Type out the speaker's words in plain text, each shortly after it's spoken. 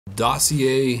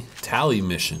Dossier Tali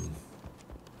mission.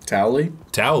 Tali?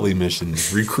 Tali mission.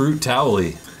 Recruit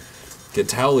Tali. Get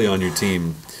Tali on your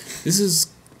team. This is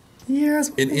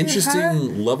an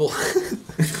interesting level.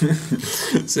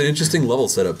 It's an interesting level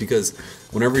setup because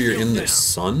whenever you're in the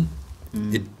sun,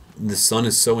 the sun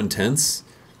is so intense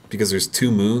because there's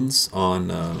 2 moons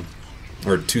on,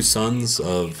 or 2 suns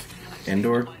of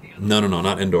Endor? No,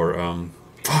 not Endor.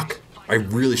 Fuck. I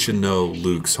really should know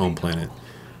Luke's home planet.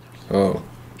 Oh.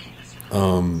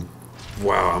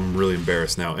 Wow, I'm really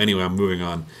embarrassed now. Anyway, I'm moving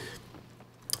on.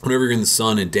 Whenever you're in the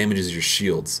sun, it damages your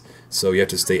shields. So you have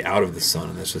to stay out of the sun,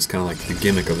 and that's just kind of like the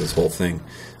gimmick of this whole thing.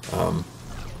 And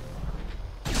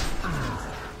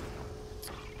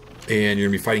you're going to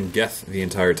be fighting Geth the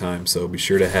entire time, so be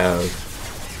sure to have...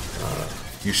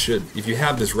 if you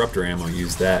have Disruptor ammo,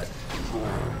 use that.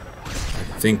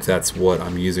 I think that's what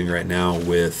I'm using right now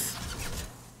with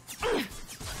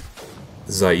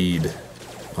Zaid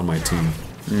on my team.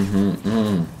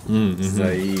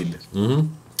 Zaid.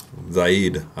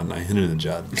 Zaid on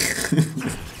Ahmadinejad.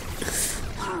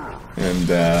 And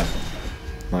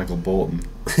Michael Bolton.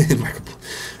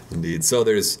 Indeed. So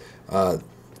there's 4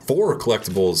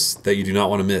 collectibles that you do not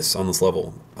want to miss on this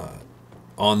level.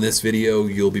 On this video,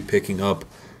 you'll be picking up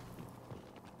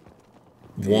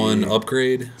 1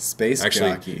 upgrade. Space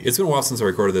Jockey. It's been a while since I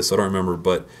recorded this, so I don't remember,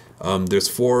 but there's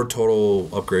 4 total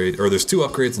upgrades, or there's 2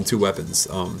 upgrades and 2 weapons.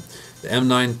 The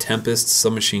M9 Tempest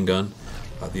submachine gun,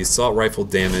 the assault rifle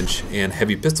damage and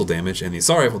heavy pistol damage, and the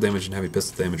assault rifle damage and heavy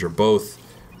pistol damage are both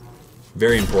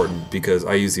very important because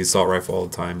I use the assault rifle all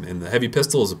the time, and the heavy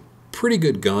pistol is a pretty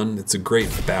good gun. It's a great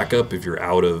backup if you're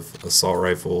out of assault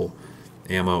rifle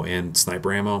ammo and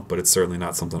sniper ammo, but it's certainly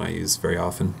not something I use very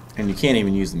often. And you can't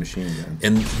even use the machine gun.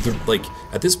 And like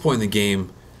at this point in the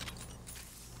game,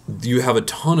 you have a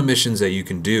ton of missions that you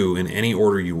can do in any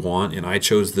order you want, and I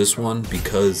chose this one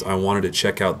because I wanted to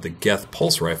check out the Geth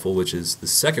Pulse Rifle, which is the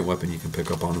second weapon you can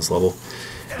pick up on this level,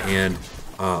 and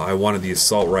I wanted the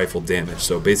assault rifle damage.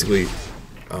 So basically,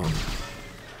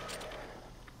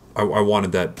 I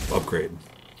wanted that upgrade.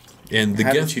 And the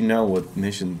How did you know what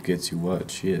mission gets you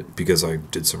what? Shit. Because I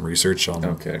did some research on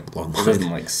online. It doesn't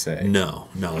like say. No,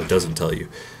 it doesn't tell you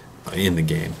in the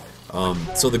game.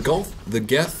 So the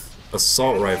Geth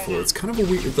assault rifle, it's kind of a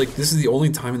weird, like this is the only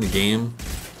time in the game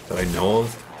that I know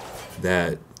of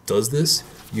that does this.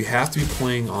 You have to be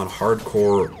playing on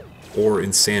hardcore or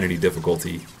insanity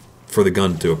difficulty for the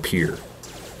gun to appear.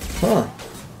 Huh.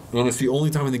 And it's the only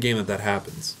time in the game that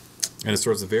happens. And it's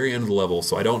towards the very end of the level,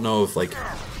 so I don't know if like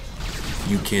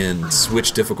you can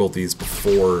switch difficulties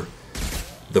before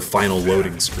the final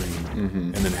loading screen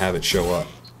and then have it show up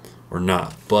or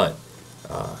not. But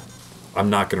I'm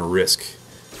not going to risk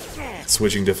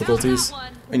switching difficulties.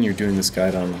 And you're doing this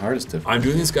guide on the hardest difficulty. I'm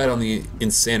doing this guide on the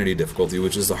insanity difficulty,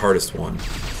 which is the hardest one.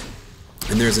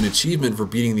 And there's an achievement for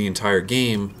beating the entire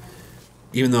game,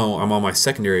 even though I'm on my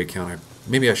secondary account.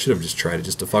 Maybe I should have just tried it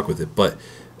just to fuck with it, but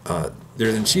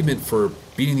there's an achievement for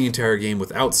beating the entire game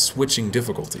without switching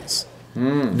difficulties.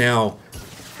 Now,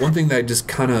 one thing that just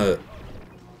kind of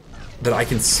that I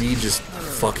can see just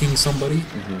fucking somebody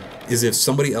is if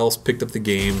somebody else picked up the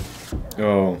game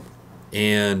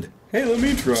and hey, let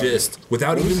me try. Just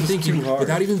without even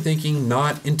thinking,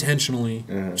 not intentionally,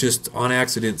 just on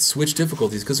accident, switch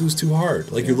difficulties because it was too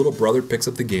hard. Like your little brother picks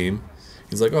up the game,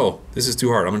 he's like, "Oh, this is too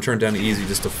hard. I'm gonna turn it down to easy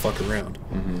just to fuck around."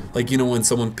 Like when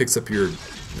someone picks up your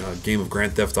game of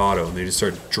Grand Theft Auto and they just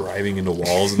start driving into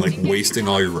walls and like wasting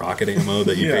all your rocket ammo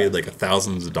that you paid like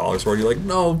thousands of dollars for. You're like,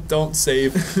 "No, don't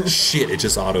save." Shit, it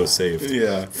just auto saved.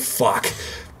 Yeah. Fuck.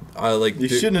 You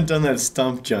shouldn't have done that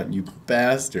stump jump, you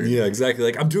bastard. Yeah, exactly.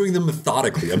 Like I'm doing them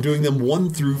methodically. I'm doing them 1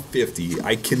 through 50.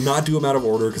 I cannot do them out of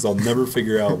order because I'll never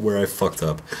figure out where I fucked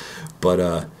up.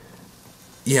 But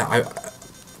yeah,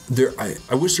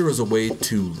 I wish there was a way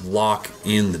to lock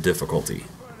in the difficulty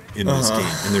in this game,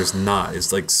 and there's not.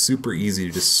 It's like super easy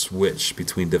to just switch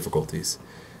between difficulties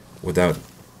without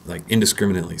like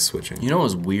indiscriminately switching. You know what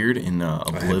was weird in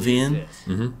Oblivion?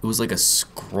 It was like a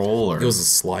scroller. It was a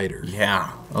slider.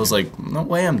 Yeah. I was like, no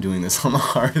way I'm doing this on the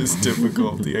hardest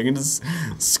difficulty. I can just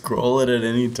scroll it at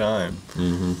any time.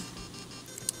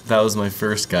 That was my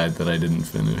first guide that I didn't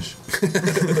finish.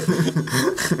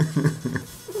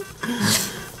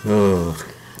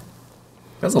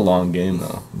 That's a long game,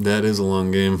 though. That is a long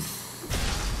game.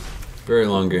 Very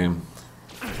long game.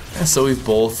 Yeah, so we've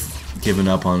both given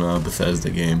up on a Bethesda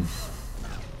game.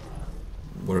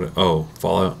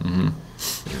 Fallout? Yeah.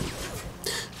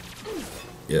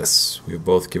 Yes, we've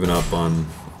both given up on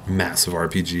massive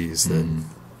RPGs that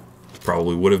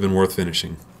probably would have been worth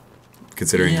finishing,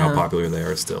 considering how popular they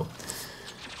are still.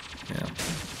 Yeah.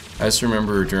 I just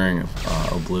remember during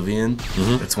Oblivion,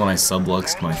 that's when I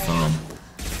subluxed my thumb.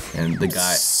 And the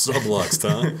guy... Subluxed,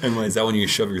 huh? And Is that when you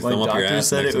shove your thumb up your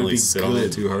ass and accidentally sit on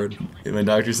it too hard? My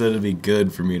doctor said it'd be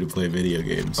good for me to play video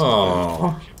games.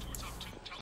 Oh.